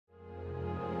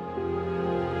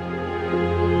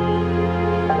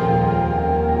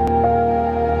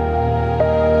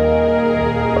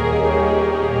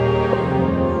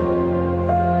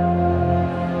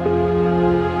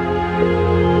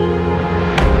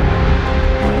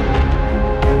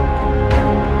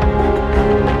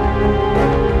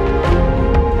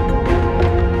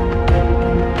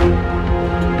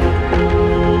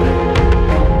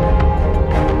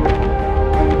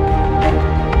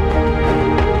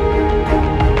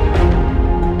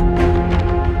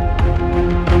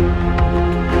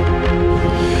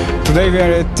Today we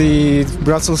are at the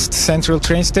Brussels Central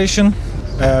train station.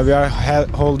 We are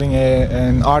holding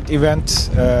an art event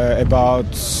about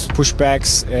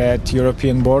pushbacks at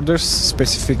European borders,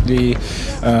 specifically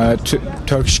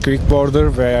Turkish-Greek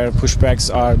border, where pushbacks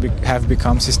have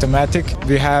become systematic.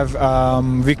 We have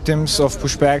victims of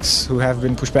pushbacks who have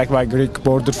been pushed back by Greek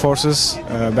border forces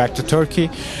back to Turkey,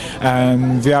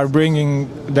 and we are bringing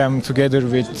them together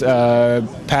with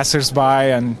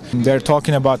passers-by, and they're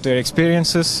talking about their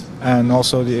experiences, and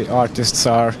also the artists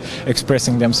are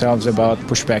expressing themselves about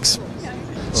pushbacks.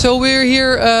 So we're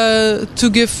here to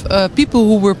give people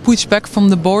who were pushed back from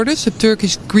the borders, the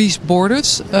Turkish-Greece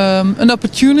borders, an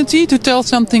opportunity to tell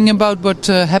something about what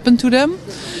happened to them.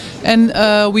 And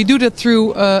we do that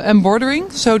through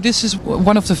embroidering. So this is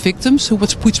one of the victims who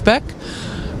was pushed back.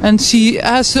 And she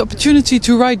has the opportunity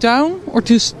to write down or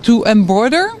to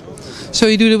embroider. So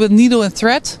you do it with needle and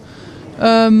thread.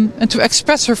 And to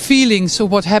express her feelings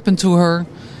of what happened to her.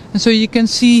 And so you can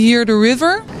see here the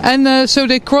river, and so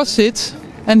they crossed it,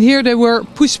 and here they were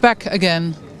pushed back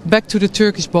again, back to the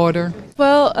Turkish border.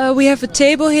 Well, we have a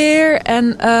table here,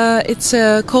 and it's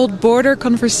called Border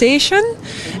Conversation,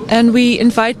 and we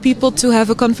invite people to have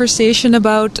a conversation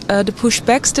about the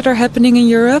pushbacks that are happening in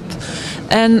Europe,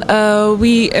 and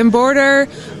we embroider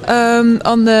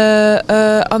on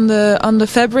the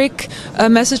fabric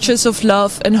messages of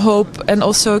love and hope, and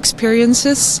also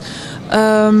experiences.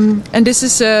 And this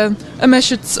is a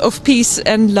message of peace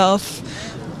and love,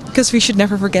 because we should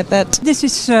never forget that. This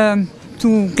is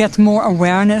to get more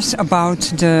awareness about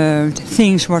the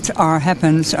things what are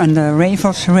happened on the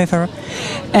Ravos River,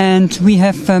 and we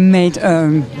have made a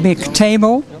big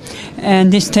table,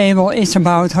 and this table is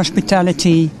about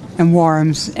hospitality and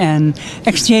warmth and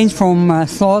exchange from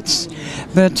thoughts,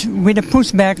 but with a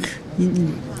pushback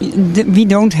we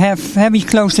don't have, we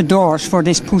close the doors for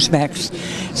these pushbacks,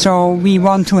 so we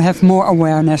want to have more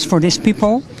awareness for these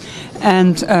people.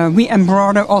 And we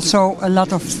embroider also a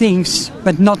lot of things,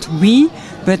 but not we,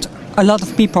 but a lot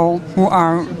of people who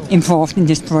are involved in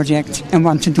this project and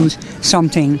want to do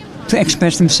something to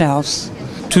express themselves.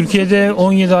 Türkiye'de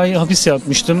 17 ay hapis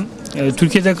yatmıştım.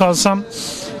 Türkiye'de kalsam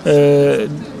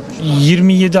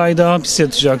 27 ay daha hapis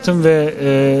yatacaktım ve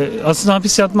aslında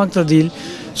hapis yatmak da değil.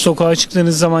 Sokağa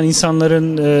çıktığınız zaman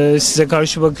insanların size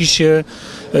karşı bakışı,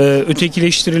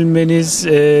 ötekileştirilmeniz,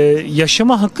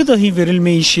 yaşama hakkı dahi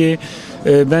verilmeyişi.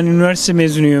 Ben üniversite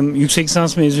mezunuyum, yüksek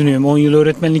lisans mezunuyum, 10 yıl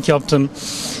öğretmenlik yaptım.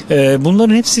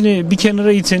 Bunların hepsini bir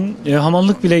kenara itin,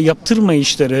 hamallık bile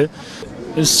yaptırmayışları.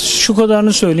 Şu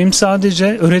kadarını söyleyeyim,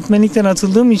 sadece öğretmenlikten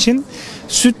atıldığım için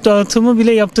süt dağıtımı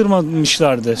bile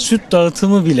yaptırmamışlardı. Süt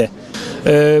dağıtımı bile.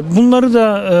 Bunları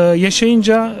da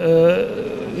yaşayınca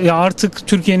ya artık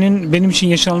Türkiye'nin benim için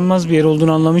yaşanılmaz bir yer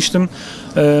olduğunu anlamıştım.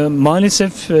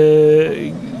 Maalesef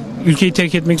ülkeyi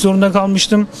terk etmek zorunda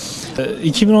kalmıştım.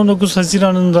 2019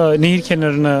 Haziran'ında nehir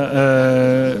kenarına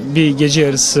bir gece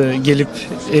yarısı gelip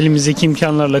elimizdeki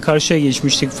imkanlarla karşıya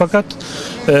geçmiştik. Fakat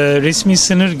resmi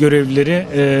sınır görevlileri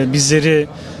bizleri,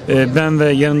 ben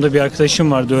ve yanımda bir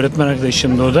arkadaşım vardı, öğretmen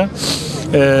arkadaşımdı o da.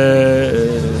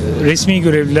 Resmi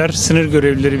görevliler, sınır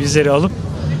görevlileri bizleri alıp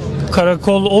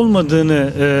karakol olmadığını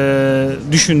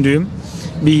düşündüğüm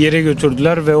bir yere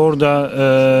götürdüler ve orada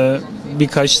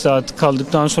birkaç saat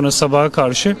kaldıktan sonra sabaha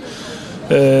karşı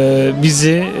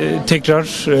bizi tekrar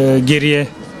geriye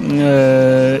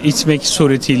itmek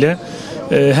suretiyle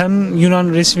hem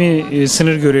Yunan resmi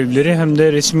sınır görevlileri hem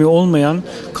de resmi olmayan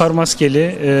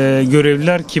karmaskeli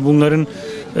görevliler, ki bunların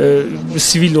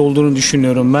sivil olduğunu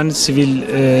düşünüyorum ben, sivil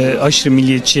aşırı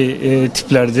milliyetçi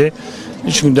tiplerdi.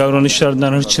 Çünkü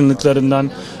davranışlarından,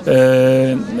 hırçınlıklarından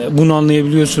bunu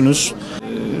anlayabiliyorsunuz.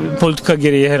 Politika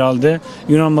gereği herhalde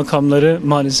Yunan makamları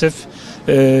maalesef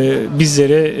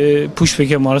bizlere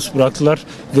pushback'e maruz bıraktılar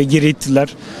ve geri ittiler.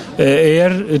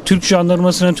 Eğer Türk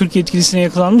jandarmasına, Türk yetkilisine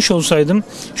yakalanmış olsaydım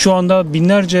şu anda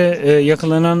binlerce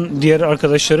yakalanan diğer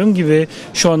arkadaşlarım gibi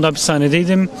şu anda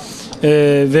hapishanedeydim.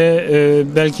 Ve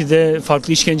belki de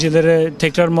farklı işkencelere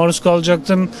tekrar maruz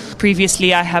kalacaktım. Previously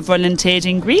I have volunteered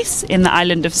in Greece in the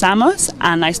island of Samos,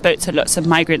 and I spoke to lots of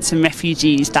migrants and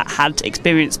refugees that had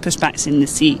experienced pushbacks in the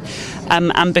sea.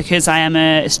 And because I am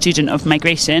a student of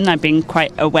migration, I've been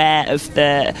quite aware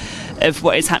of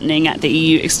what is happening at the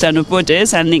EU external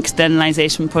borders and the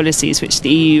externalisation policies which the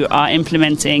EU are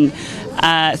implementing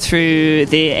through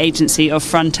the agency of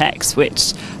Frontex,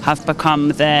 which have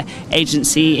become the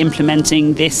agency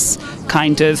implementing this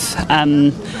kind of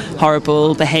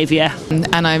horrible behaviour.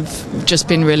 And I've just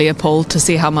been really appalled to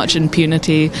see how much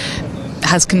impunity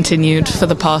has continued for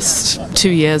the past 2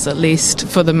 years at least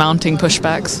for the mounting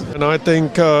pushbacks. And I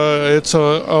think it's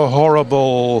a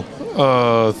horrible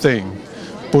thing.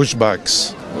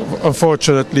 pushbacks.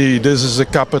 Unfortunately, this is the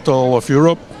capital of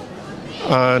Europe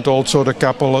and also the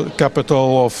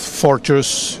capital of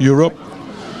Fortress Europe.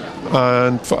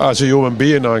 And as a human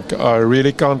being, I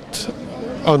really can't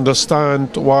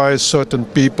understand why certain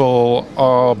people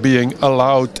are being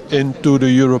allowed into the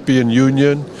European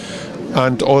Union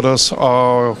and others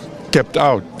are kept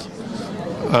out.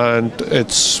 And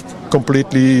it's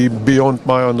completely beyond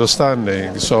my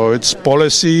understanding. So it's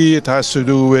policy, it has to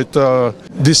do with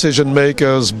decision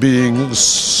makers being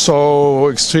so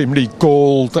extremely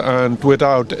cold and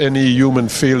without any human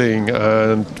feeling,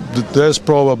 and there's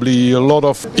probably a lot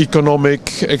of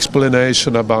economic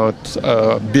explanation about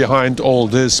behind all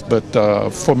this, but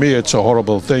for me it's a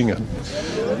horrible thing and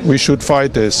we should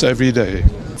fight this every day.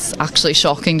 It's actually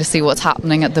shocking to see what's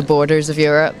happening at the borders of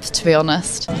Europe, to be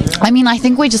honest. I mean, I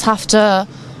think we just have to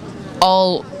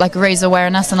all raise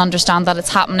awareness and understand that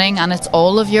it's happening and it's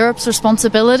all of Europe's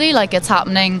responsibility. Like, it's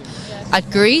happening at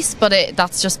Greece, but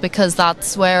that's just because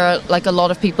that's where a lot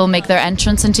of people make their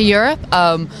entrance into Europe.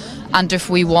 And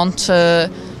if we want to,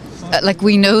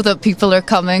 we know that people are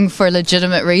coming for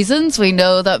legitimate reasons. We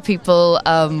know that people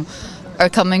are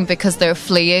coming because they're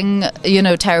fleeing,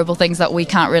 terrible things that we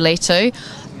can't relate to.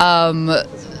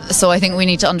 So I think we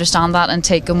need to understand that and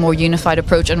take a more unified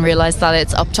approach and realise that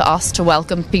it's up to us to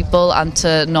welcome people and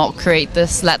to not let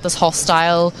this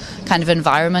hostile kind of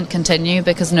environment continue,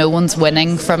 because no one's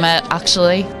winning from it,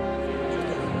 actually.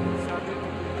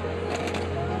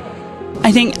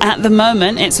 I think at the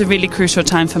moment it's a really crucial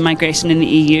time for migration in the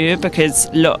EU, because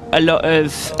a lot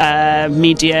of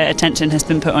media attention has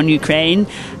been put on Ukraine,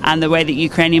 and the way that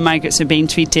Ukrainian migrants are being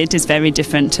treated is very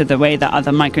different to the way that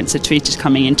other migrants are treated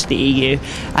coming into the EU.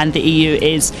 And the EU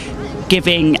is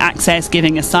giving access,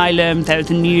 giving asylum. There was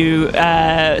the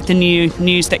new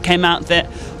news that came out that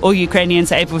all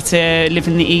Ukrainians are able to live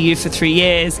in the EU for 3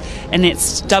 years, and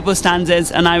it's double standards,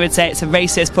 and I would say it's a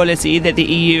racist policy that the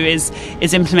EU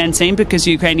is implementing, because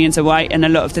Ukrainians are white and a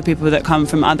lot of the people that come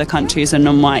from other countries are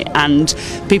non-white, and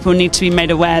people need to be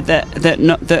made aware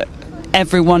that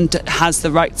everyone has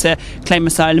the right to claim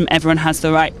asylum. Everyone has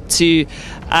the right to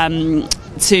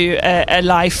a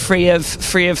life free of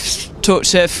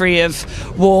torture, free of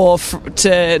war,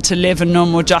 to live a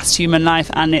normal, just human life,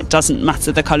 and it doesn't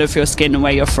matter the colour of your skin and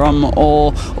where you're from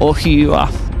or who you are.